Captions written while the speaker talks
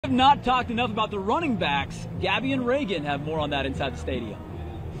have not talked enough about the running backs. Gabby and Reagan have more on that inside the stadium.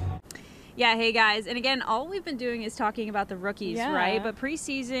 Yeah, hey guys, and again, all we've been doing is talking about the rookies, right? But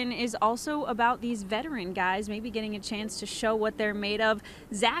preseason is also about these veteran guys maybe getting a chance to show what they're made of.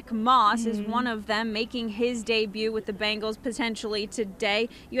 Zack Moss is one of them, making his debut with the Bengals potentially today.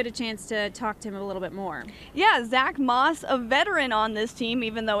 You had a chance to talk to him a little bit more. Yeah, Zack Moss, a veteran on this team,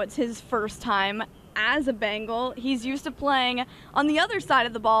 even though it's his first time as a Bengal. He's used to playing on the other side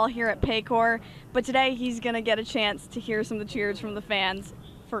of the ball here at Paycor, but today he's going to get a chance to hear some of the cheers from the fans.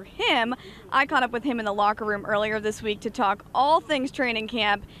 For him, I caught up with him in the locker room earlier this week to talk all things training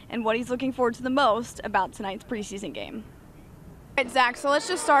camp and what he's looking forward to the most about tonight's preseason game. All right, Zach, so let's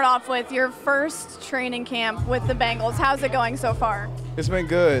just start off with your first training camp with the Bengals. How's it going so far? It's been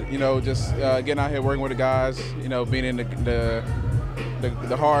good, just getting out here working with the guys, being in the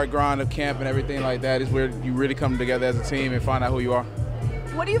hard grind of camp and everything like that is where you really come together as a team and find out who you are.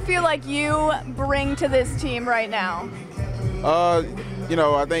 What do you feel like you bring to this team right now?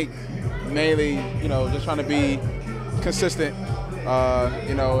 I think mainly, just trying to be consistent,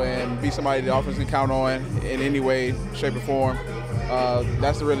 and be somebody the offense can count on in any way, shape, or form.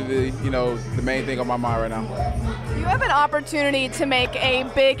 That's really the main thing on my mind right now. You have an opportunity to make a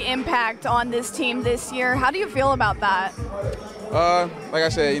big impact on this team this year. How do you feel about that? Like I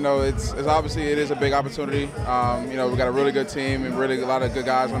said, it's obviously it is a big opportunity. We got a really good team and really a lot of good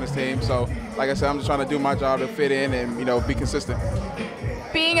guys on this team. So, like I said, I'm just trying to do my job to fit in and, be consistent.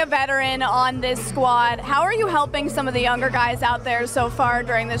 Being a veteran on this squad, how are you helping some of the younger guys out there so far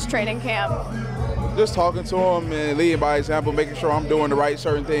during this training camp? Just talking to them and leading by example, making sure I'm doing the right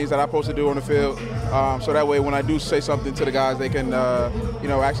certain things that I'm supposed to do on the field. So that way when I do say something to the guys, they can,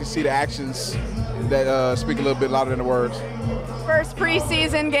 actually see the actions that speak a little bit louder than the words. First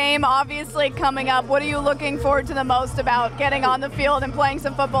preseason game obviously coming up. What are you looking forward to the most about getting on the field and playing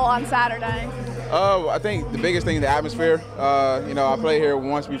some football on Saturday? I think the biggest thing is the atmosphere. I played here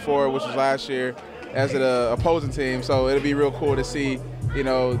once before, which was last year, as an opposing team. So it'll be real cool to see,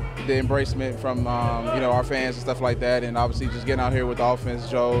 the embracement from, our fans and stuff like that. And obviously just getting out here with the offense,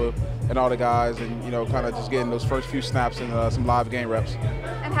 Joe and all the guys, and, kind of just getting those first few snaps and some live game reps.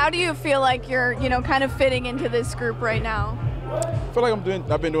 And how do you feel like you're, kind of fitting into this group right now? I feel like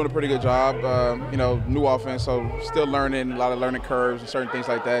I've been doing a pretty good job. New offense, so still learning, a lot of learning curves and certain things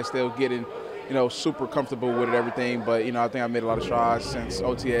like that. Still getting, super comfortable with it, everything. But, I think I've made a lot of strides since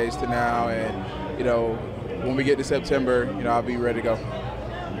OTAs to now. And, when we get to September, I'll be ready to go.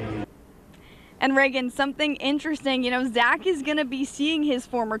 And Reagan, something interesting, Zach is going to be seeing his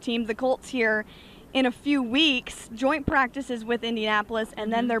former team, the Colts, here in a few weeks. Joint practices with Indianapolis,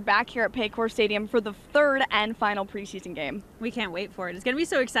 and then they're back here at Paycor Stadium for the third and final preseason game. We can't wait for it. It's going to be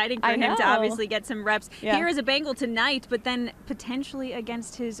so exciting for him to obviously get some reps here as a Bengal tonight, but then potentially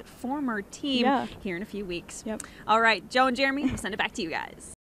against his former team here in a few weeks. All right, Joe and Jeremy, we'll send it back to you guys.